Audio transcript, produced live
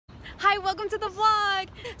Hi, welcome to the vlog.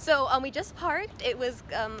 So we just parked. It was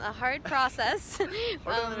a hard process.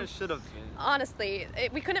 Harder than it should have been. Honestly,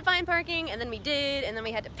 we couldn't find parking, and then we did, and then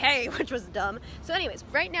we had to pay, which was dumb. So anyways,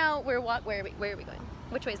 right now we're where are we going?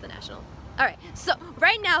 Which way is the National? All right, so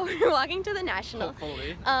right now we're walking to the National.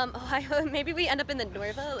 Hopefully. Maybe we end up in the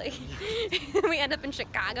Norva, like we end up in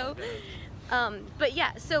Chicago. But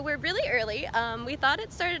yeah, so we're really early. We thought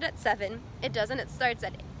it started at 7. It doesn't. It starts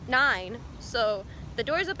at 9. So the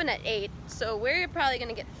doors open at 8. So we're probably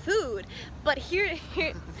gonna get food. But here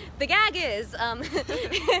the gag is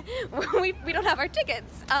we don't have our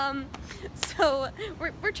tickets. So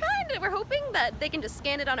we're hoping that they can just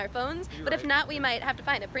scan it on our phones. But if not, we might have to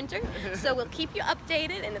find a printer. So we'll keep you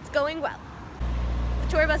updated, and it's going well.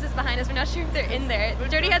 The tour bus is behind us. We're not sure if they're in there.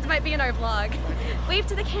 Dirty Heads might be in our vlog. Wave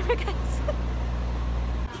to the camera, guys.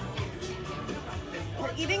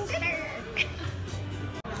 We're eating dinner.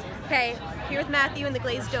 Okay, here with Matthew and the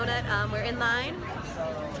glazed donut. We're in line.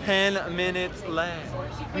 10 minutes left.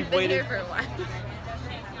 We've been here for a while.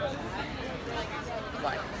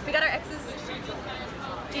 What? We got our X's.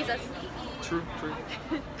 Jesus. True.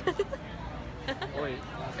 Wait.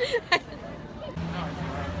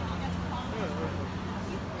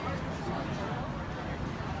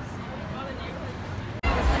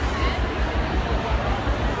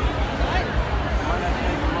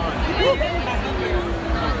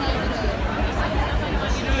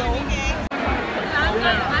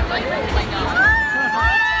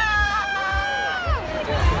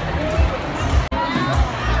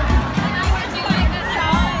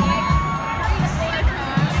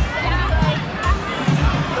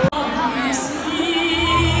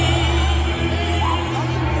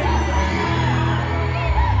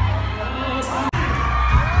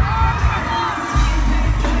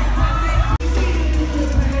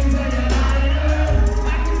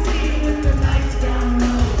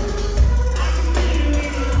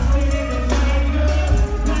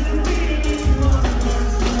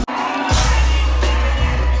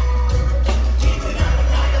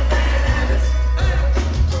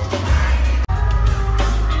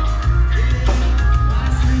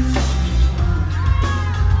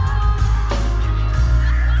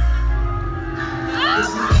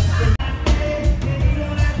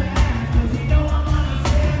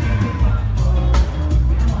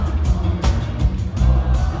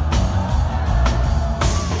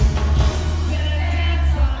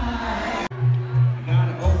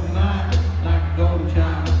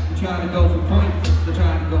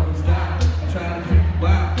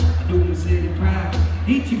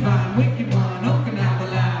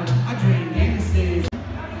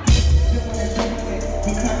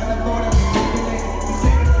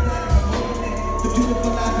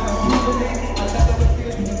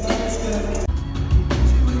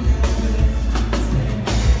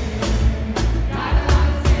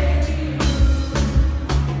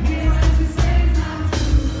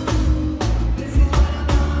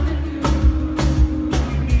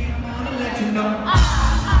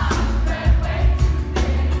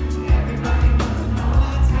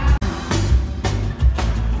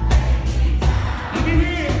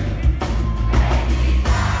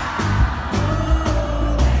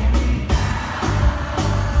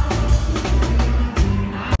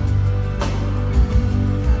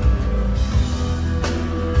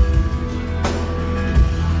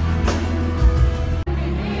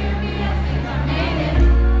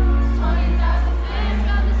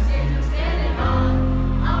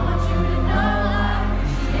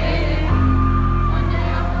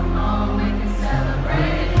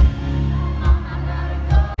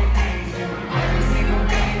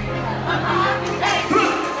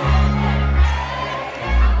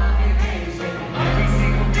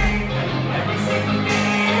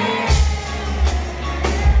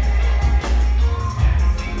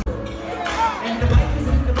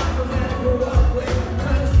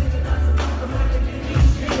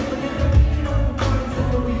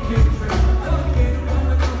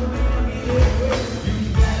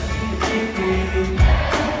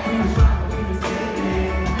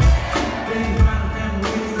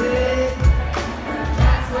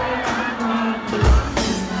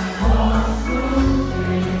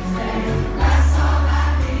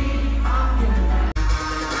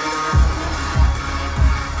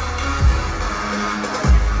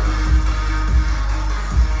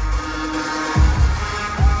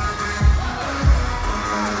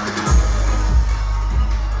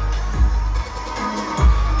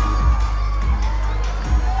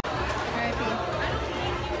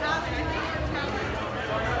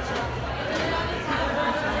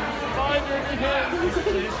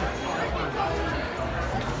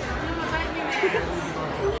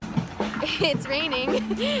 It's raining.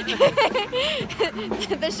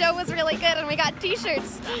 The show was really good and we got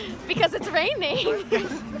t-shirts because it's raining.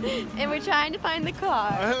 And we're trying to find the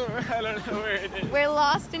car. I don't know where it is. We're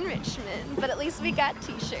lost in Richmond, but at least we got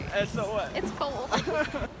t-shirts. And so what? It's cold.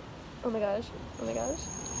 Oh my gosh. Oh my gosh.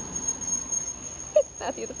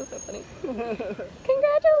 Matthew, this is so funny. Congratulations!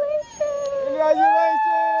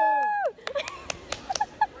 Congratulations!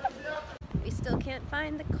 We still can't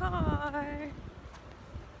find the car.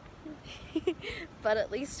 But at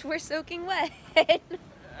least we're soaking wet.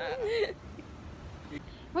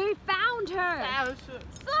 We found her!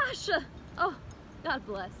 Sasha! Oh, God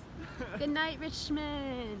bless. Good night,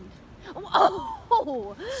 Richmond.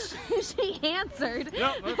 Oh! She answered.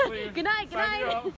 Yep, let's leave. Good night, good Sign you night. off.